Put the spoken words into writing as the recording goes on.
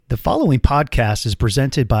The following podcast is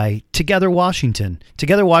presented by Together Washington.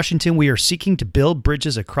 Together Washington, we are seeking to build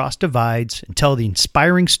bridges across divides and tell the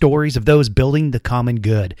inspiring stories of those building the common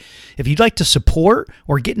good. If you'd like to support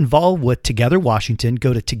or get involved with Together Washington,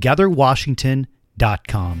 go to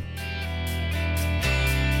togetherwashington.com.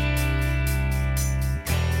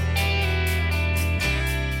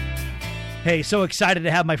 Hey, so excited to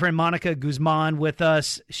have my friend Monica Guzman with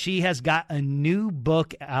us. She has got a new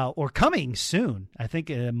book out, or coming soon, I think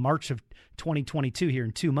in March of 2022, here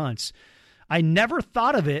in 2 months. I never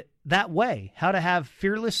thought of it that way, how to have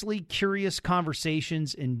fearlessly curious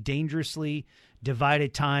conversations in dangerously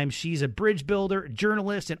divided times. She's a bridge builder, a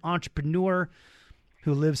journalist, and entrepreneur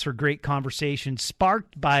who lives for great conversations,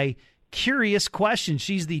 sparked by curious questions.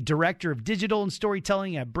 She's the director of digital and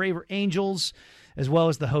storytelling at Braver Angels, as well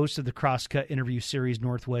as the host of the Crosscut interview series,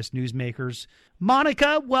 Northwest Newsmakers.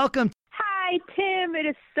 Monica, welcome. Hi, Tim. It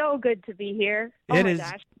is so good to be here. Oh my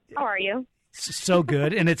gosh. How are you? So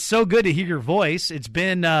good, and it's so good to hear your voice. It's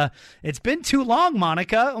been too long,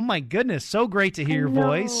 Monica. Oh my goodness, so great to hear your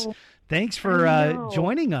voice. Thanks for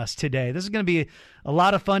joining us today. This is going to be a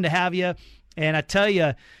lot of fun to have you, and I tell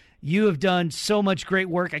you, you have done so much great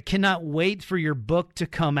work. I cannot wait for your book to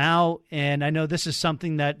come out. And I know this is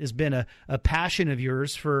something that has been a passion of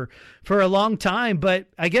yours for a long time. But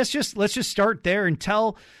I guess let's just start there and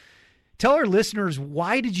tell our listeners,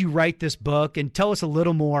 why did you write this book? And tell us a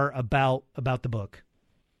little more about the book.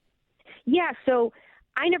 Yeah, so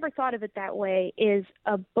I never thought of it that way. Is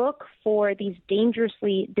a book for these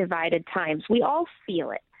dangerously divided times. We all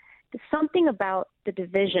feel it. Something about the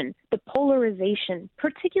division, the polarization,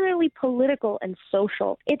 particularly political and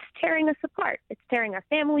social, it's tearing us apart. It's tearing our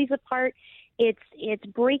families apart. It's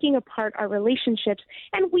breaking apart our relationships.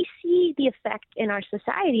 And we see the effect in our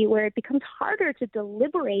society where it becomes harder to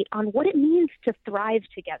deliberate on what it means to thrive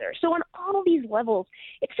together. So on all these levels,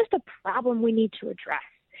 it's just a problem we need to address.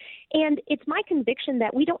 And it's my conviction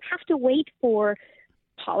that we don't have to wait for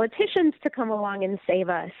politicians to come along and save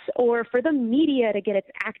us, or for the media to get its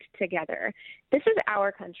act together. This is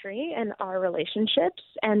our country and our relationships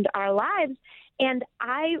and our lives. And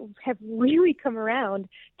I have really come around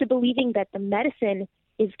to believing that the medicine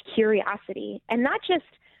is curiosity, and not just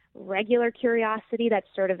regular curiosity, that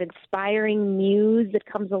sort of inspiring muse that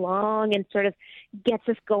comes along and sort of gets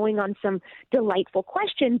us going on some delightful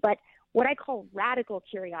question, but what I call radical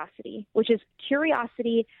curiosity, which is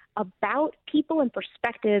curiosity about people and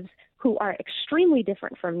perspectives who are extremely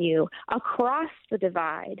different from you across the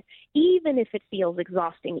divide. Even if it feels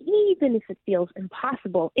exhausting, even if it feels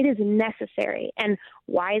impossible, it is necessary. And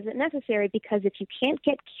why is it necessary? Because if you can't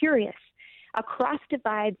get curious across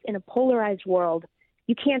divides in a polarized world,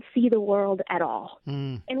 you can't see the world at all.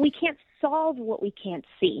 And we can't solve what we can't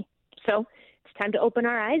see. So it's time to open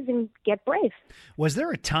our eyes and get brave. Was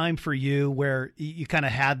there a time for you where you kind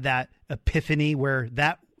of had that epiphany, where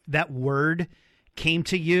that word came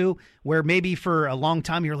to you, where maybe for a long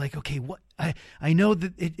time you're like, okay, what? I know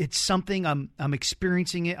that it's something, I'm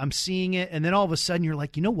experiencing it, I'm seeing it, and then all of a sudden you're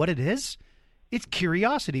like, you know what it is? It's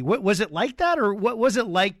curiosity. What was it like that, or what was it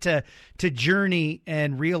like to journey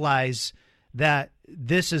and realize that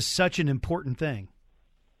this is such an important thing?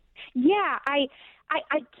 Yeah, I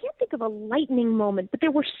can't think of a lightning moment, but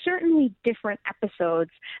there were certainly different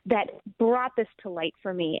episodes that brought this to light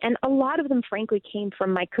for me. And a lot of them, frankly, came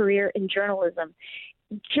from my career in journalism.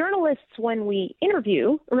 Journalists, when we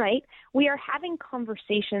interview, right, we are having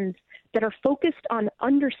conversations that are focused on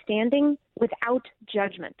understanding without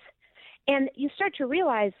judgment. And you start to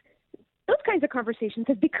realize those kinds of conversations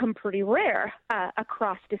have become pretty rare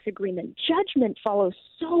across disagreement. Judgment follows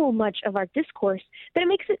so much of our discourse that it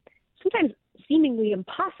makes it sometimes seemingly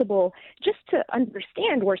impossible just to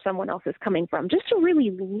understand where someone else is coming from, just to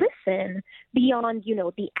really listen beyond,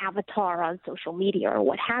 the avatar on social media or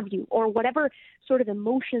what have you, or whatever sort of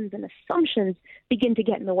emotions and assumptions begin to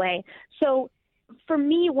get in the way. So for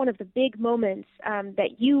me, one of the big moments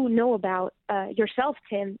that you know about yourself,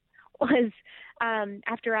 Tim, was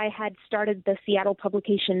after I had started the Seattle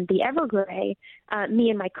publication, The Evergrey. Me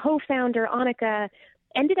and my co-founder, Monica,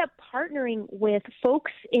 ended up partnering with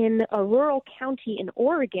folks in a rural county in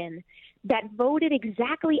Oregon that voted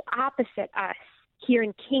exactly opposite us here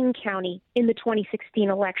in King County in the 2016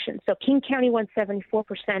 election. So King County won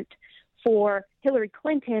 74% for Hillary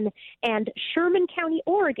Clinton, and Sherman County,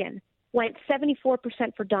 Oregon went 74%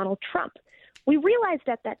 for Donald Trump. We realized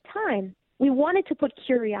at that time we wanted to put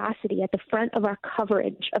curiosity at the front of our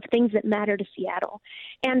coverage of things that matter to Seattle.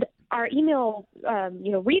 And our email,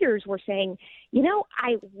 readers were saying,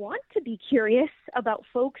 I want to be curious about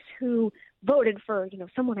folks who voted for,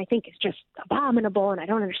 someone I think is just abominable and I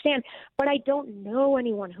don't understand, but I don't know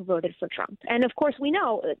anyone who voted for Trump. And of course, we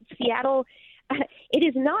know Seattle, it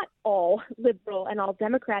is not all liberal and all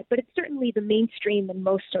Democrat, but it's certainly the mainstream and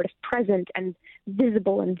most sort of present and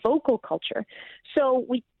visible and vocal culture. So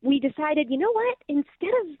we decided, you know what,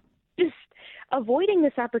 instead of just avoiding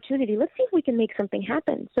this opportunity, let's see if we can make something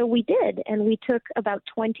happen. So we did, and we took about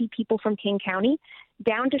 20 people from King County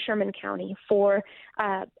down to Sherman County for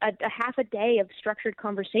a half a day of structured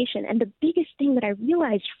conversation. And the biggest thing that I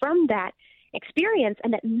realized from that experience,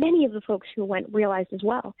 and that many of the folks who went realized as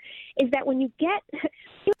well, is that when you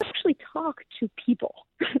actually talk to people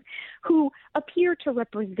who appear to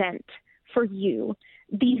represent for you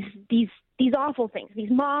these awful things, these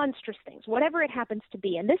monstrous things, whatever it happens to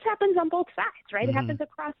be. And this happens on both sides, right? Mm-hmm. It happens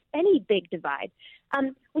across any big divide.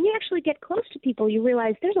 When you actually get close to people, you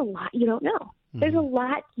realize there's a lot you don't know. Mm-hmm. There's a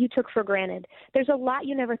lot you took for granted. There's a lot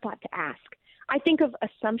you never thought to ask. I think of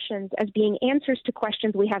assumptions as being answers to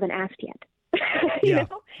questions we haven't asked yet.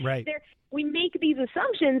 Right. We make these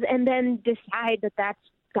assumptions and then decide that that's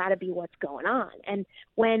got to be what's going on. And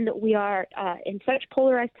when we are in such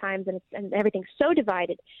polarized times and everything's so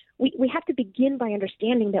divided, we have to begin by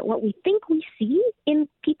understanding that what we think we see in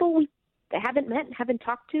people we haven't met, haven't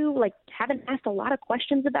talked to, like haven't asked a lot of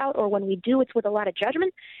questions about, or when we do, it's with a lot of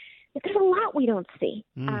judgment. There's a lot we don't see.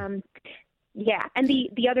 Yeah. And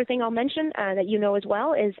the other thing I'll mention that you know as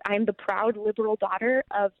well is I'm the proud liberal daughter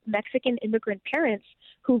of Mexican immigrant parents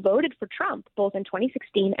who voted for Trump both in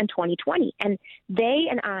 2016 and 2020. And they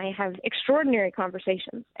and I have extraordinary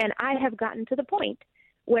conversations. And I have gotten to the point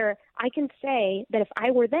where I can say that if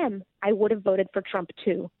I were them, I would have voted for Trump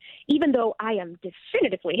too, even though I am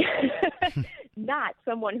definitively not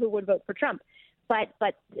someone who would vote for Trump.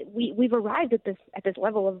 But we've arrived at this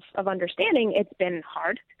level of understanding. It's been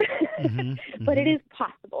hard, but it is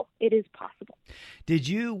possible. It is possible. Did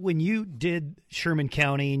you, when you did Sherman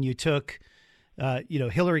County and you took,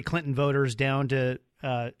 Hillary Clinton voters down to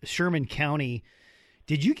Sherman County,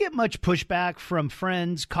 did you get much pushback from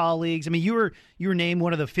friends, colleagues? I mean, you were named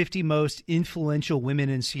one of the 50 most influential women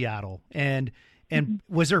in Seattle, and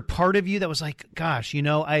was there part of you that was like, gosh,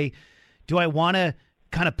 I want to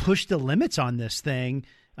kind of push the limits on this thing?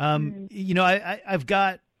 I've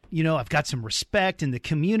got some respect in the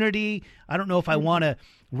community. I don't know if I want to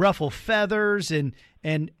ruffle feathers and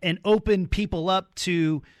open people up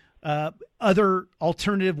to other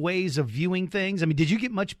alternative ways of viewing things. I mean, did you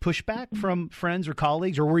get much pushback from friends or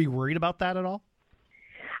colleagues, or were you worried about that at all?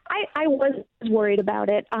 I was worried about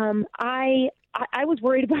it. I was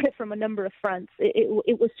worried about it from a number of fronts.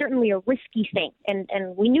 It was certainly a risky thing,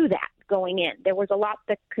 and we knew that going in. There was a lot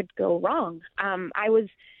that could go wrong. I was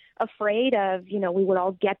afraid of, we would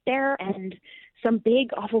all get there and some big,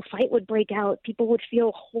 awful fight would break out. People would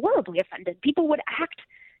feel horribly offended. People would act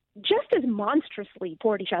just as monstrously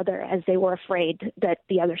toward each other as they were afraid that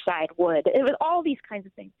the other side would. It was all these kinds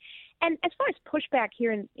of things. And as far as pushback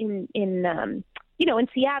here in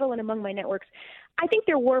Seattle and among my networks, I think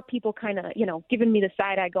there were people kind of, giving me the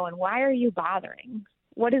side eye going, why are you bothering?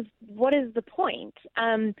 What is the point?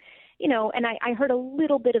 And I heard a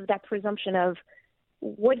little bit of that presumption of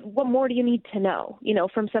what more do you need to know?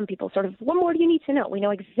 From some people, sort of, what more do you need to know? We know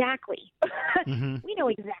exactly. We know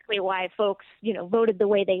exactly why folks, voted the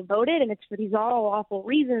way they voted, and it's for these all awful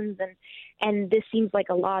reasons. And this seems like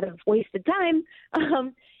a lot of wasted time.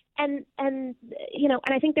 And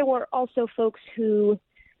I think there were also folks who,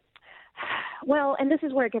 well, and this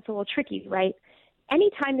is where it gets a little tricky, right?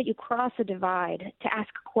 Anytime that you cross a divide to ask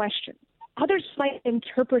questions, others might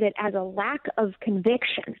interpret it as a lack of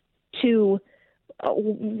conviction to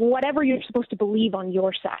whatever you're supposed to believe on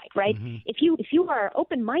your side, right? If you are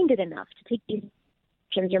open-minded enough to take these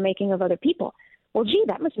actions you're making of other people, well, gee,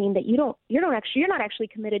 that must mean that you're not actually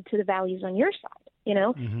committed to the values on your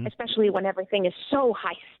side, especially when everything is so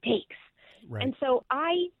high stakes. Right. And so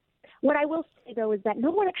what I will say, though, is that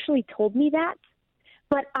no one actually told me that,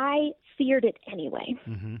 but I feared it anyway.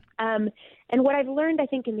 And what I've learned, I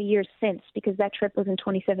think, in the years since, because that trip was in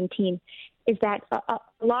 2017, is that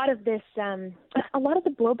a lot of this, a lot of the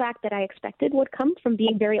blowback that I expected would come from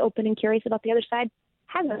being very open and curious about the other side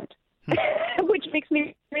hasn't, which makes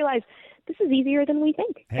me realize this is easier than we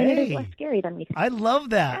think, and it is less scary than we think. I love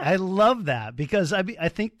that. Yeah. I love that, because I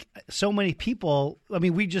think so many people,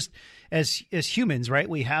 we just, as humans, right,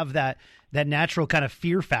 we have that natural kind of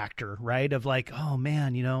fear factor, right, of like, oh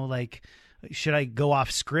man, should I go off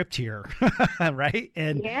script here? Right.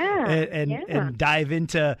 And dive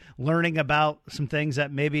into learning about some things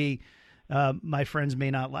that maybe my friends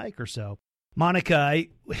may not like or so. Monica,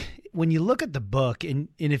 when you look at the book and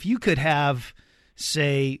if you could have,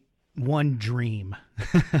 say, one dream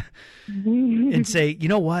and say, you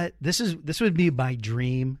know what, this would be my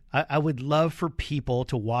dream. I would love for people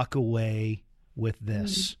to walk away with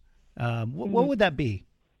this. What would that be?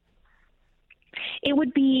 It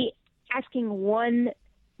would be asking one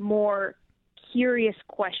more curious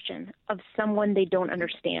question of someone they don't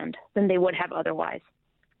understand than they would have otherwise.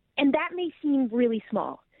 And that may seem really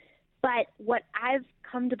small, but what I've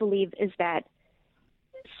come to believe is that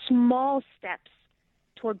small steps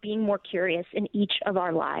toward being more curious in each of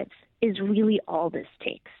our lives is really all this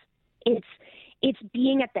takes. It's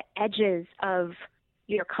being at the edges of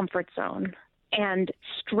your comfort zone and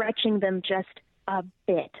stretching them just a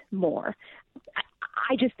bit more.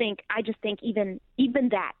 I just think even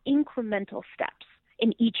that incremental steps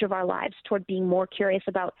in each of our lives toward being more curious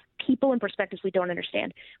about people and perspectives we don't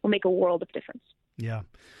understand will make a world of difference. Yeah.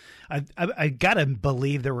 I got to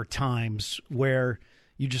believe there were times where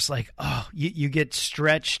you just like, you get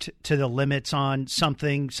stretched to the limits on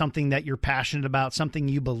something that you're passionate about, something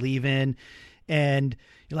you believe in. And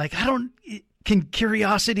you're like, can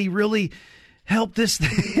curiosity really help this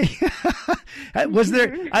thing? Was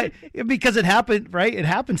there, because it happened, right? It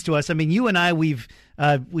happens to us. I mean, you and I, we've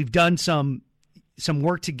done some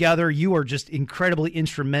work together. You are just incredibly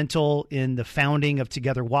instrumental in the founding of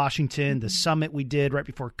Together Washington, the summit we did right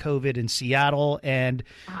before COVID in Seattle. And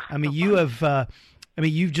I mean,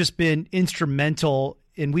 you've just been instrumental,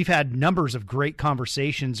 and we've had numbers of great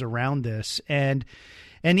conversations around this. And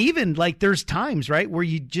even like there's times, right, where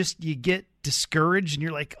you get discouraged and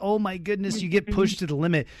you're like, oh my goodness, you get pushed to the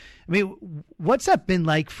limit. I mean, what's that been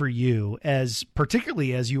like for you,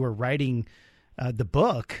 particularly as you were writing the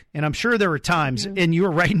book? And I'm sure there were times, and you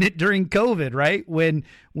were writing it during COVID, right? When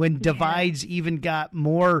divides even got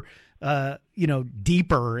more,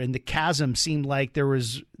 deeper, and the chasm seemed like there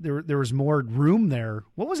was more room there.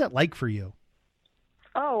 What was that like for you?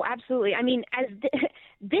 Oh, absolutely. I mean,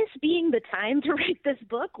 this being the time to write this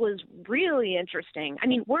book was really interesting. I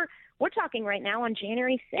mean, we're talking right now on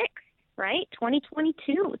January 6th, right?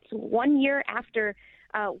 2022. It's 1 year after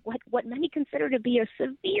what many consider to be a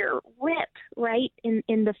severe rip, right, in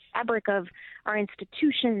the fabric of our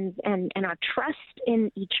institutions and our trust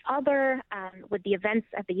in each other with the events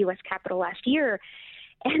at the U.S. Capitol last year.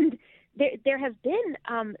 And there have been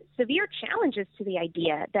severe challenges to the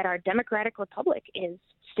idea that our democratic republic is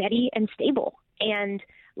steady and stable, and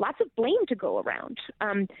lots of blame to go around.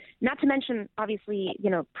 Not to mention, obviously,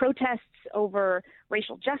 protests over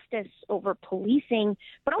racial justice, over policing,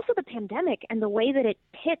 but also the pandemic and the way that it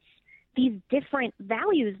pits these different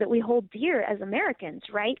values that we hold dear as Americans,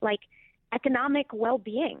 right? Like economic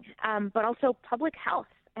well-being, but also public health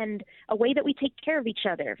and a way that we take care of each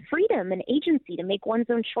other, freedom and agency to make one's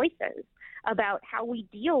own choices about how we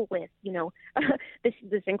deal with,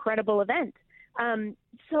 this incredible event.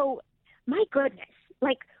 So my goodness,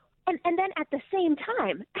 and then at the same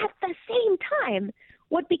time,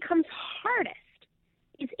 what becomes hardest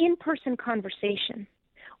is in-person conversation,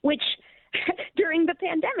 which during the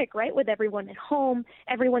pandemic, right, with everyone at home,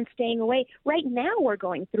 everyone staying away, right now we're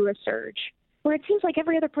going through a surge where it seems like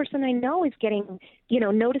every other person I know is getting,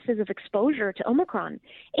 notices of exposure to Omicron.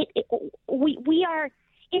 It's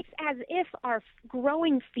as if our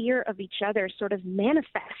growing fear of each other sort of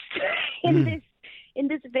manifests in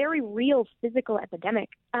this very real physical epidemic.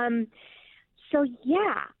 So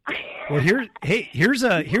yeah. Well, here's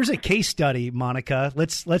a case study, Monica.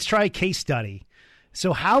 Let's try a case study.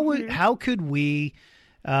 So how could we,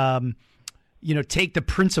 take the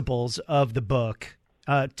principles of the book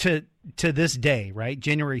to this day, right?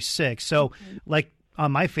 January 6th. So like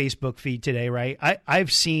on my Facebook feed today, right?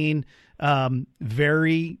 I've seen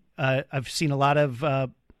I've seen a lot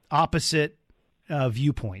of opposite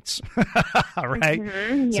viewpoints, right?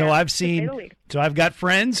 Yeah, so I've got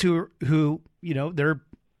friends who a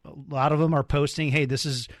lot of them are posting, hey, this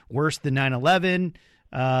is worse than 9/11.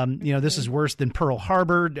 This is worse than Pearl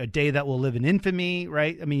Harbor, a day that will live in infamy,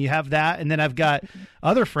 right? I mean, you have that. And then I've got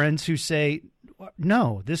other friends who say,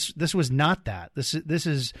 no, this was not that. This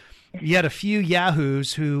is, you had a few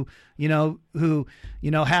yahoos who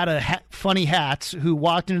had funny hats who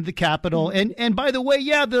walked into the Capitol. And by the way,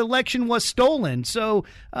 the election was stolen. So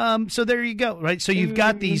there you go. Right. So you've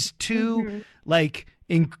got these two,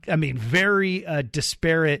 very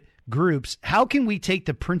disparate groups. How can we take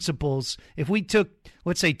the principles, if we took,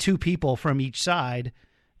 let's say, two people from each side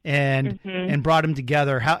and brought them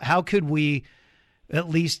together, how could we at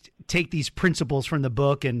least take these principles from the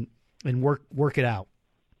book and work it out?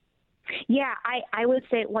 Yeah, I would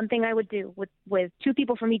say one thing I would do with two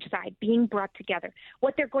people from each side being brought together,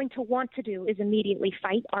 what they're going to want to do is immediately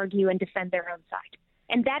fight, argue, and defend their own side.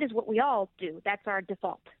 And that is what we all do. That's our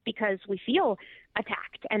default because we feel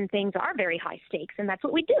attacked and things are very high stakes, and that's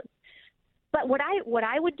what we do. But what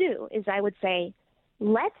I would do is I would say,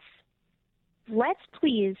 let's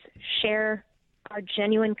please share our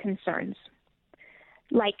genuine concerns.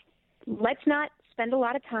 Like, let's not spend a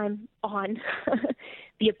lot of time on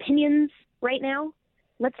the opinions right now.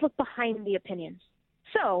 Let's look behind the opinions.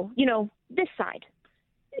 So, this side,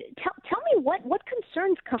 tell me what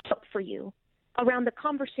concerns come up for you around the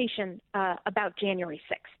conversation about January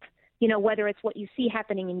 6th. Whether it's what you see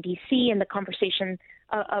happening in D.C. and the conversation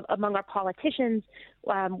among our politicians,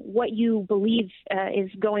 what you believe is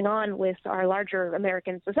going on with our larger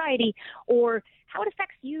American society, or how it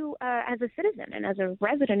affects you as a citizen and as a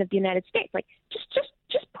resident of the United States. Like,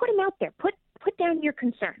 just put them out there. Put down your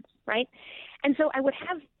concerns, right? And so I would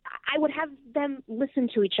have them listen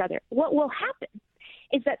to each other. What will happen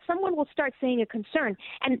is that someone will start saying a concern,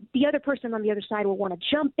 and the other person on the other side will want to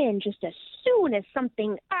jump in just as soon as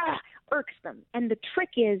something irks them. And the trick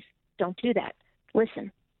is, don't do that.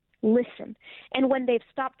 Listen. And when they've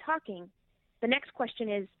stopped talking, the next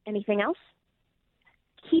question is, anything else?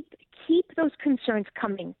 Keep those concerns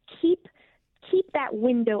coming. Keep that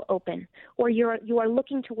window open, or you are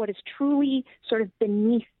looking to what is truly sort of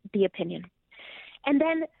beneath the opinion. And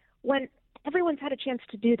then when everyone's had a chance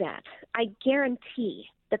to do that, I guarantee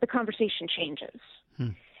that the conversation changes.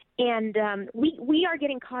 And we are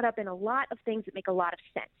getting caught up in a lot of things that make a lot of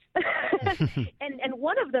sense. and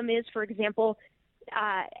one of them is, for example,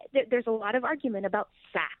 there's a lot of argument about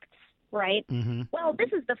facts, right? Mm-hmm. Well, this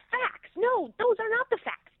is the facts. No, those are not the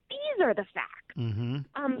facts. These are the facts.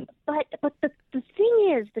 Mm-hmm. But the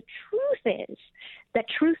thing is, the truth is that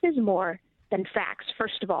truth is more than facts,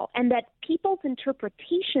 first of all, and that people's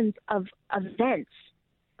interpretations of events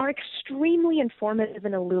are extremely informative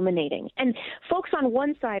and illuminating. And folks on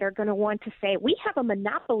one side are going to want to say, we have a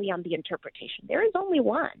monopoly on the interpretation. There is only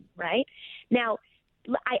one, right? Now,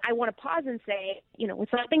 I want to pause and say, with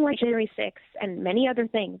something like January 6th and many other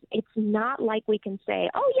things, it's not like we can say,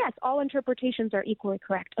 oh, yes, all interpretations are equally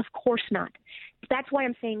correct. Of course not. That's why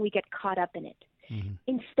I'm saying we get caught up in it. Mm-hmm.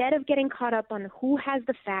 Instead of getting caught up on who has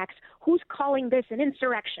the facts, who's calling this an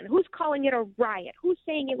insurrection, who's calling it a riot, who's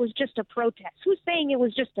saying it was just a protest, who's saying it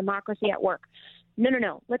was just democracy at work.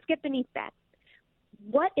 No. Let's get beneath that.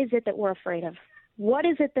 What is it that we're afraid of? What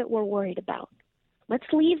is it that we're worried about? Let's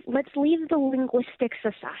leave the linguistics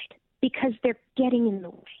aside because they're getting in the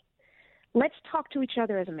way. Let's talk to each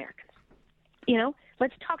other as Americans.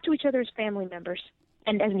 Let's talk to each other as family members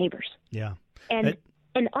and as neighbors. Yeah. And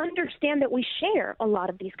understand that we share a lot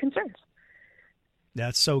of these concerns.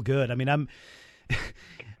 That's so good. I mean,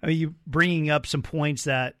 you bringing up some points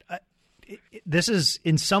that this is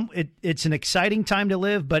it's an exciting time to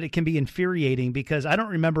live, but it can be infuriating because I don't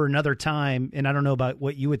remember another time, and I don't know about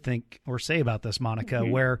what you would think or say about this, Monica,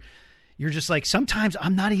 mm-hmm. where you're just like, sometimes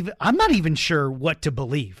I'm not even sure what to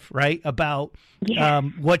believe, right? About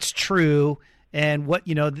what's true and what,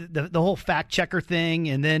 the whole fact checker thing.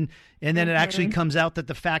 And then mm-hmm. it actually comes out that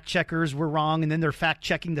the fact checkers were wrong. And then they're fact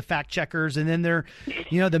checking the fact checkers. And then they're,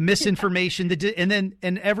 the misinformation,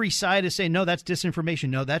 and every side is saying, no, that's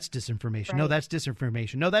disinformation. No, that's disinformation. Right. No, that's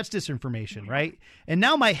disinformation. No, that's disinformation. Right. And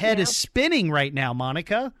now my head is spinning right now,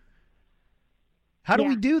 Monica. How do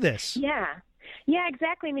we do this? Yeah,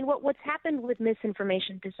 exactly. I mean, what's happened with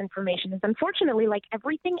misinformation, disinformation is, unfortunately, like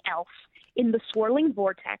everything else in the swirling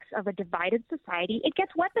vortex of a divided society, it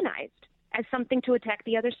gets weaponized as something to attack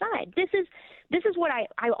the other side. This is what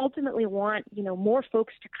I ultimately want, more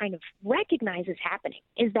folks to kind of recognize is happening,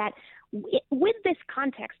 is that with this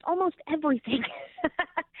context, almost everything,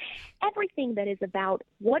 everything that is about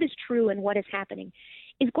what is true and what is happening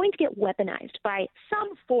is going to get weaponized by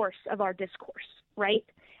some force of our discourse, right?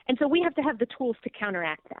 And so we have to have the tools to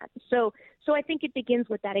counteract that. So I think it begins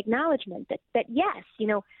with that acknowledgement that yes,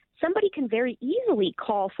 somebody can very easily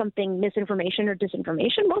call something misinformation or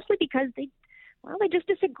disinformation, mostly because they just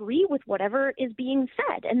disagree with whatever is being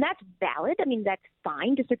said. And that's valid. I mean, that's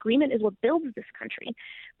fine. Disagreement is what builds this country.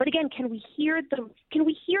 But again, can we hear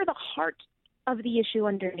the heart of the issue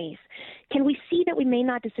underneath? Can we see that we may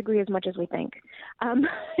not disagree as much as we think? And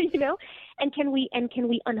can we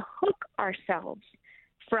unhook ourselves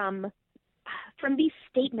from these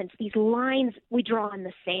statements, these lines we draw in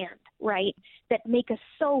the sand, right, that make us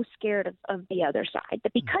so scared of the other side,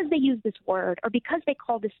 that because they use this word or because they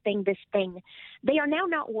call this thing, they are now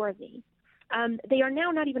not worthy. They are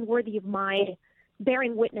now not even worthy of my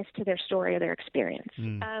bearing witness to their story or their experience.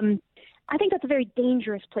 I think that's a very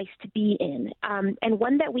dangerous place to be in, and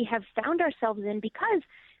one that we have found ourselves in because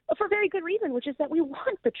for a very good reason, which is that we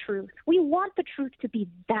want the truth. We want the truth to be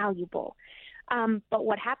valuable. But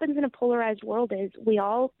what happens in a polarized world is we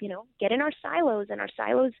all, get in our silos, and our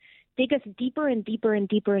silos dig us deeper and deeper and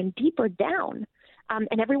deeper and deeper down.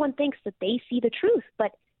 And everyone thinks that they see the truth.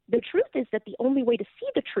 But the truth is that the only way to see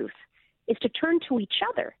the truth is to turn to each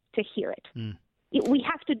other to hear it. We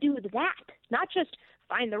have to do that, not just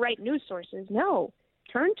find the right news sources. No,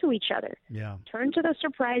 turn to each other. Yeah. Turn to those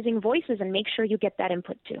surprising voices and make sure you get that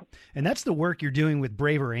input too. And that's the work you're doing with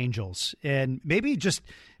Braver Angels. And maybe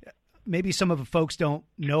some of the folks don't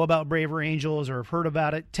know about Braver Angels or have heard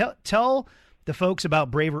about it. Tell the folks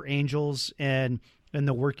about Braver Angels and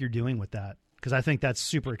the work you're doing with that, because I think that's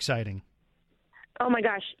super exciting. Oh my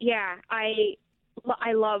gosh, yeah, I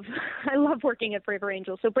love working at Braver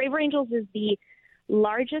Angels. So Braver Angels is the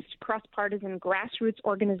largest cross-partisan grassroots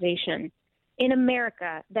organization in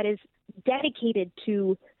America that is dedicated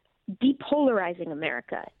to depolarizing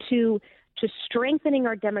America, to strengthening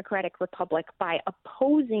our democratic republic by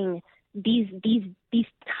opposing these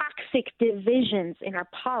toxic divisions in our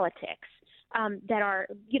politics that are,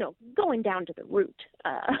 going down to the root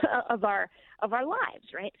of our lives,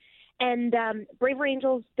 right? And Braver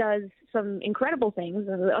Angels does some incredible things.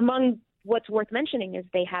 Among what's worth mentioning is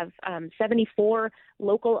they have 74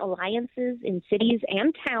 local alliances in cities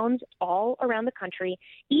and towns all around the country.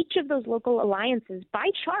 Each of those local alliances, by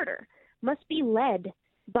charter, must be led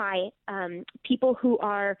by people who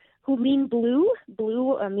lean blue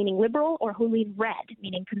meaning liberal, or who lean red,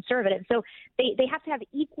 meaning conservative. So they have to have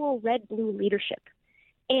equal red-blue leadership.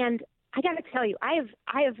 And I got to tell you, I have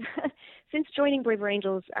since joining Braver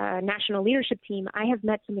Angels national leadership team, I have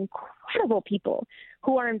met some incredible people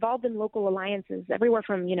who are involved in local alliances, everywhere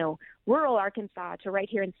from rural Arkansas to right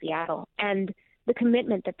here in Seattle, and the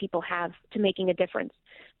commitment that people have to making a difference.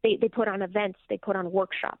 They put on events, they put on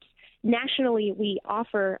workshops. Nationally, we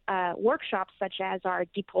offer workshops such as our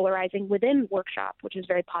Depolarizing Within workshop, which is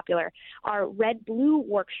very popular, our Red-Blue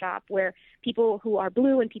workshop, where people who are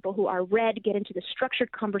blue and people who are red get into the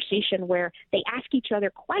structured conversation where they ask each other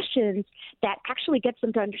questions that actually gets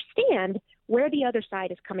them to understand where the other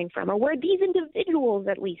side is coming from, or where these individuals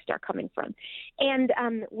at least are coming from. And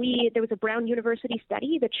there was a Brown University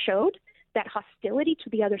study that showed that hostility to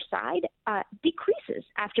the other side decreases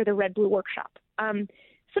after the Red-Blue workshop.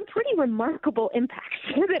 Some pretty remarkable impacts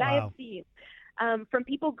that I have seen from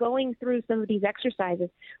people going through some of these exercises.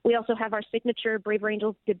 We also have our signature Braver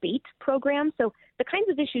Angels debate program. So the kinds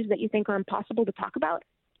of issues that you think are impossible to talk about,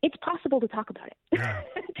 it's possible to talk about it.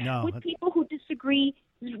 No. With people who disagree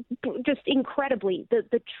just incredibly.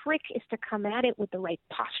 The trick is to come at it with the right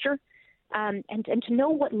posture and to know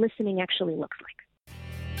what listening actually looks like.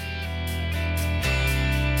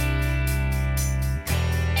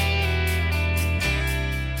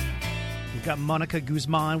 We've got Monica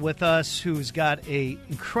Guzman with us, who's got an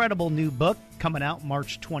incredible new book coming out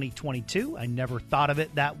March 2022. I never thought of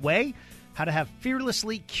it that way. How to have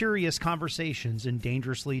fearlessly curious conversations in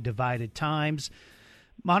dangerously divided times.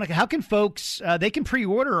 Monica, how can folks, they can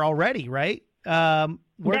pre-order already, right? That's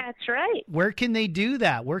right. Where can they do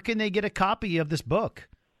that? Where can they get a copy of this book?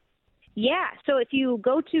 Yeah, so if you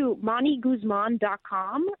go to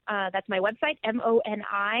moniguzman.com, that's my website,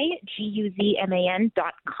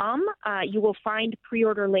 moniguzman.com, you will find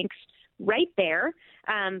pre-order links right there.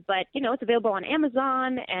 But, it's available on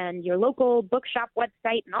Amazon and your local bookshop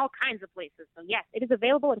website and all kinds of places. So, yes, it is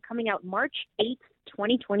available and coming out March 8th,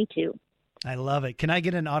 2022. I love it. Can I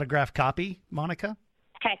get an autographed copy, Monica?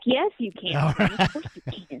 Heck yes, you can. All right. Of course you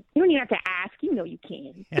can. You don't even have to ask. You know you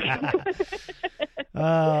can.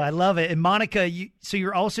 I love it. And Monica,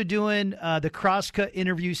 you're also doing the Crosscut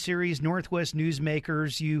interview series, Northwest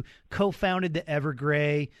Newsmakers. You co-founded the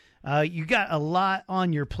Evergrey. You got a lot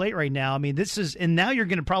on your plate right now. I mean, and now you're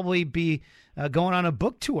going to probably be going on a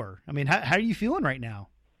book tour. I mean, how are you feeling right now?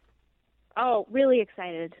 Oh, really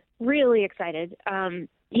excited. Really excited.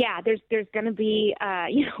 Yeah, there's going to be,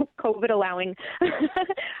 COVID allowing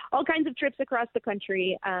all kinds of trips across the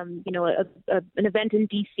country. An event in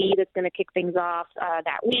D.C. that's going to kick things off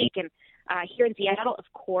that week, and here in Seattle, of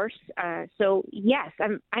course. So yes,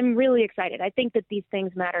 I'm really excited. I think that these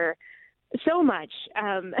things matter so much.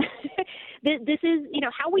 This is,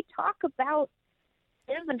 how we talk about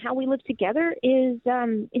them and how we live together is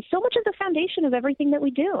so much of the foundation of everything that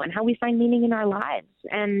we do and how we find meaning in our lives.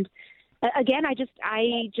 And again, I just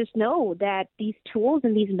know that these tools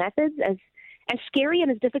and these methods, as scary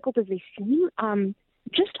and as difficult as they seem,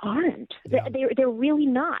 just aren't. Yeah. They're really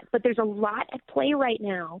not. But there's a lot at play right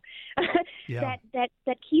now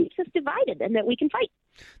that keeps us divided and that we can fight.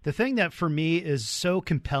 The thing that for me is so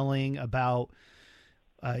compelling about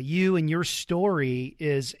you and your story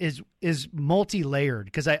is multi-layered,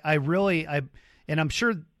 because and I'm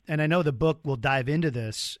sure, and I know the book will dive into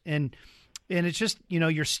this, and it's just,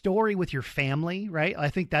 your story with your family, right? I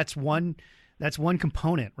think that's one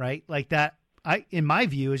component, right? Like that, in my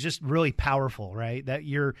view, is just really powerful, right? That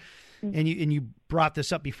and you brought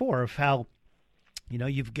this up before of how,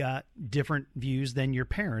 you've got different views than your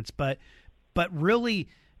parents, but really,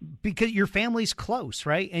 because your family's close,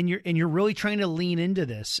 right? And you're really trying to lean into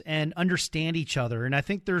this and understand each other. And I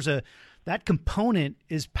think that component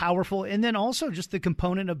is powerful. And then also just the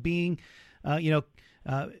component of being, a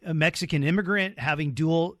Mexican immigrant, having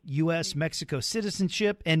dual U.S. Mexico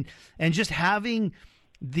citizenship, and just having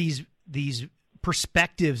these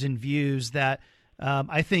perspectives and views that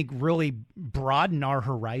I think really broaden our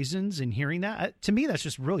horizons. And hearing that, to me, that's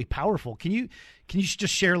just really powerful. Can you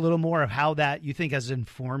just share a little more of how that you think has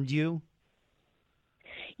informed you?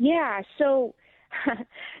 Yeah. So,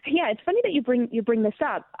 it's funny that you bring this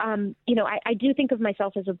up. I do think of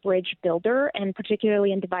myself as a bridge builder, and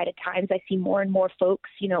particularly in divided times, I see more and more folks,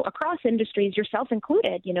 across industries, yourself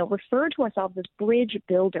included, refer to ourselves as bridge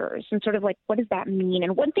builders, and sort of like, what does that mean?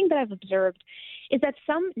 And one thing that I've observed is that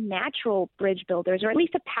some natural bridge builders, or at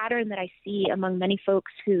least a pattern that I see among many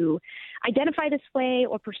folks who identify this way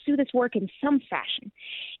or pursue this work in some fashion,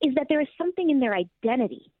 is that there is something in their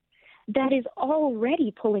identity that is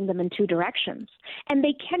already pulling them in two directions, and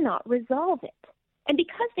they cannot resolve it. And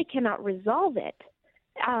because they cannot resolve it,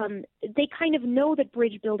 they kind of know that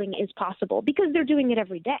bridge building is possible because they're doing it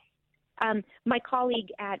every day. My colleague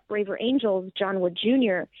at Braver Angels, John Wood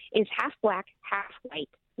Jr., is half black, half white.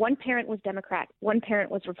 One parent was Democrat, one parent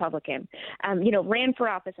was Republican, ran for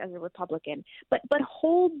office as a Republican, but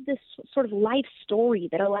holds this sort of life story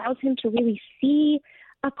that allows him to really see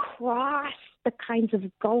across the kinds of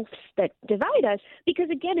gulfs that divide us, because,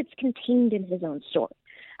 again, it's contained in his own story.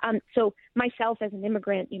 So myself as an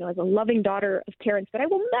immigrant, as a loving daughter of parents that I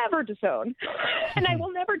will never disown and I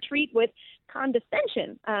will never treat with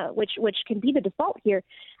condescension, which can be the default here,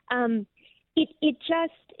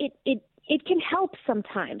 it can help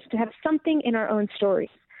sometimes to have something in our own stories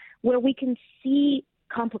where we can see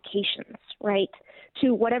complications, right,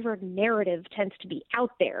 to whatever narrative tends to be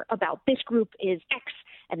out there about this group is X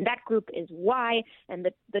and that group is Y, and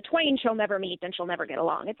the twain shall never meet and shall never get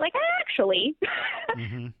along. It's like, actually,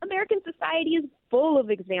 American society is full of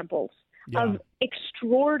examples of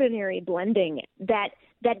extraordinary blending that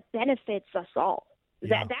benefits us all.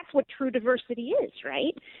 Yeah. That's what true diversity is,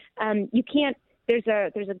 right? You can't. There's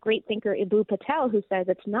a great thinker, Ibu Patel, who says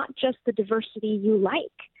it's not just the diversity you like,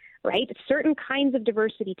 right? Certain kinds of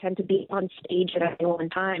diversity tend to be on stage at any one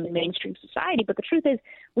time in mainstream society, but the truth is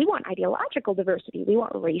we want ideological diversity, we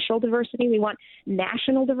want racial diversity, we want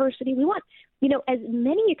national diversity, we want, as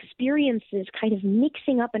many experiences kind of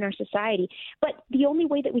mixing up in our society. But the only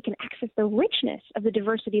way that we can access the richness of the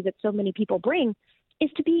diversity that so many people bring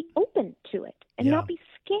is to be open to it and not be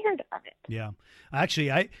scared of it. Yeah.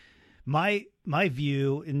 Actually, my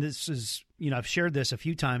view, and this is, I've shared this a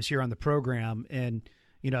few times here on the program, and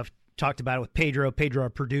I've talked about it with Pedro, our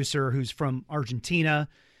producer, who's from Argentina,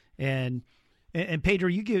 and Pedro,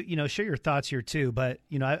 you share your thoughts here too. But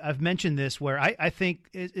I've mentioned this where I think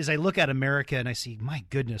as I look at America and I see, my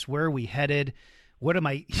goodness, where are we headed? What am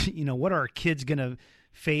I? What are our kids going to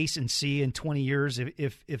face and see in 20 years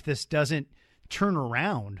if this doesn't turn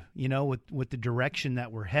around? With the direction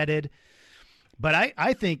that we're headed. But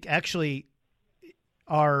I think actually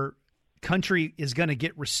our country is going to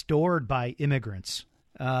get restored by immigrants.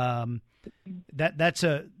 That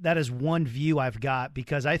is one view I've got,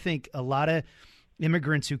 because I think a lot of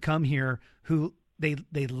immigrants who come here who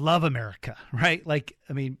they love America, right? Like,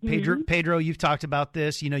 I mean, Pedro, you've talked about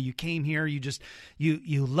this, you came here,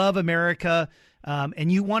 you love America,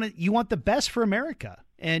 and you want the best for America.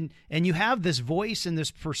 And you have this voice and this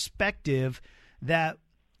perspective that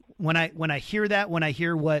when I hear that, when I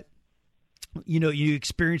hear what you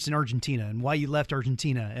experienced in Argentina and why you left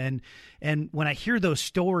Argentina, and when I hear those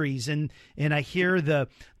stories and I hear the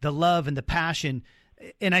love and the passion,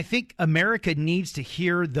 and I think America needs to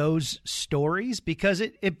hear those stories, because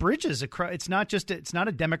it bridges across. It's not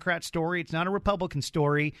a Democrat story, it's not a Republican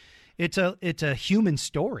story, it's a human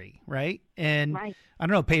story, right? And right. I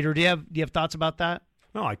don't know, Pedro, do you have thoughts about that?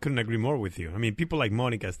 No, I couldn't agree more with you. I mean, people like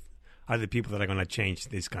Monica are the people that are going to change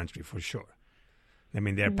this country for sure. I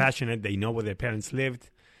mean, they're passionate. They know where their parents lived,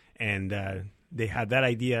 and they had that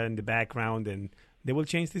idea in the background, and they will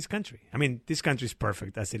change this country. I mean, this country is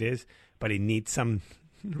perfect as it is, but it needs some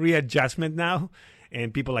readjustment now,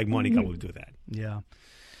 and people like Monica will do that. Yeah.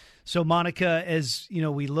 So, Monica, as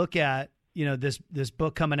we look at this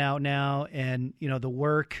book coming out now, and the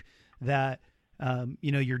work that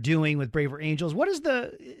you're doing with Braver Angels, what does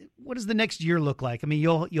the next year look like? I mean,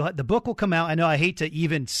 you'll the book will come out. I know I hate to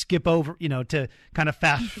even skip over, to kind of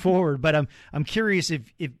fast forward, but I'm curious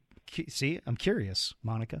I'm curious,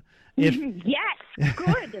 Monica. Yes,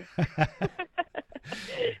 good.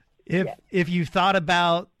 If you thought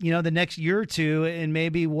about, the next year or two and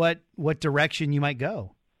maybe what direction you might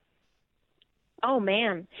go. Oh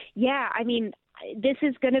man. Yeah. I mean, this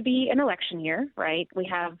is going to be an election year, right? We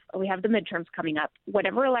have the midterms coming up.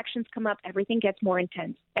 Whatever elections come up, everything gets more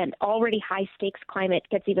intense, and already high stakes climate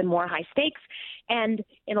gets even more high stakes. And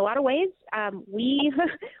in a lot of ways, we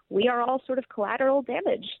are all sort of collateral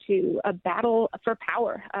damage to a battle for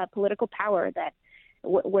power, political power that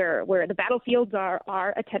where the battlefields are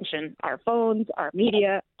our attention, our phones, our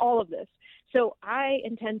media, all of this. So I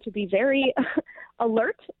intend to be very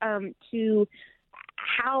alert to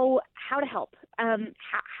how to help,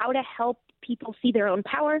 how to help people see their own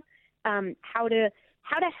power, how to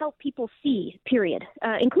help people see, period,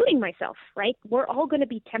 including myself, right? We're all going to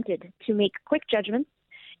be tempted to make quick judgments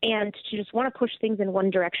and to just want to push things in one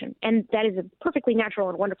direction. And that is a perfectly natural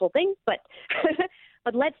and wonderful thing, but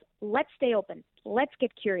but let's stay open. Let's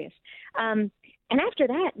get curious. And after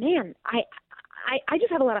that, man, I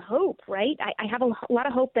just have a lot of hope, right? I have a lot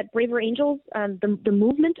of hope that Braver Angels, the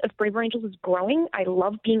movement of Braver Angels is growing. I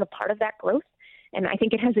love being a part of that growth, and I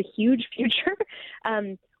think it has a huge future.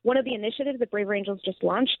 One of the initiatives that Braver Angels just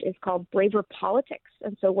launched is called Braver Politics.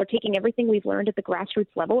 And so we're taking everything we've learned at the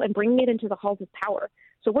grassroots level and bringing it into the halls of power.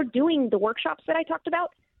 So we're doing the workshops that I talked about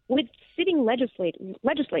with sitting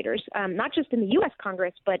legislators, not just in the U.S.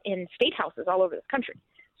 Congress, but in state houses all over this country.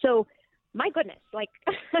 So my goodness,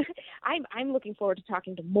 I'm looking forward to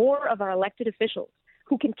talking to more of our elected officials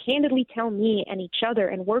who can candidly tell me and each other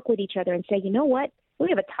and work with each other and say, you know what? We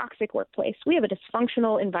have a toxic workplace. We have a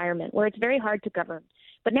dysfunctional environment where it's very hard to govern.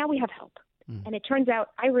 But now we have help. And it turns out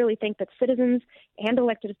I really think that citizens and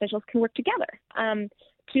elected officials can work together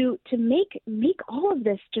to make all of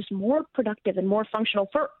this just more productive and more functional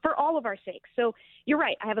for all of our sakes. So you're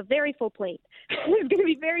right. I have a very full plate. It's going to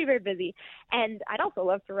be very, very busy. And I'd also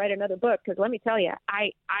love to write another book because let me tell you,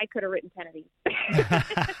 I could have written 10 of these.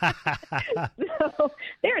 So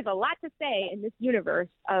there is a lot to say in this universe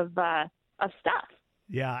of stuff.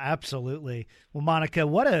 Yeah, absolutely. Well, Monica,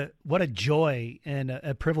 what a joy and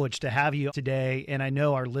a privilege to have you today. And I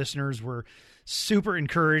know our listeners were super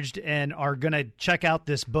encouraged and are going to check out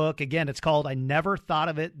this book. Again, it's called I Never Thought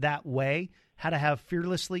of It That Way, How to Have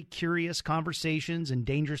Fearlessly Curious Conversations in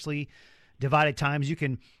Dangerously Divided Times. You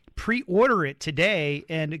can pre-order it today.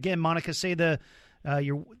 And again, Monica, say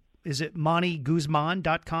is it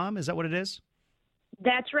moniguzman.com? Is that what it is?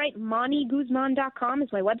 That's right. MoniGuzman.com is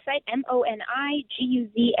my website,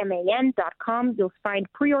 MoniGuzman.com. You'll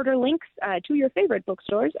find pre-order links to your favorite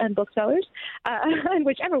bookstores and booksellers, and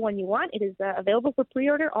whichever one you want. It is available for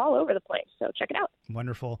pre-order all over the place, so check it out.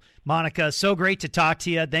 Wonderful. Monica, so great to talk to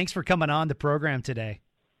you. Thanks for coming on the program today.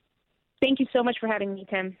 Thank you so much for having me,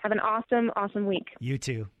 Tim. Have an awesome, awesome week. You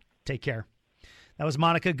too. Take care. That was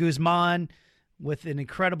Monica Guzman with an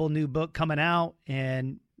incredible new book coming out,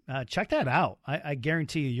 and check that out. I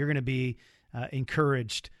guarantee you, you're going to be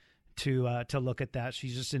encouraged to look at that.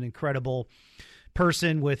 She's just an incredible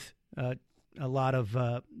person with a lot of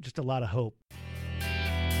hope.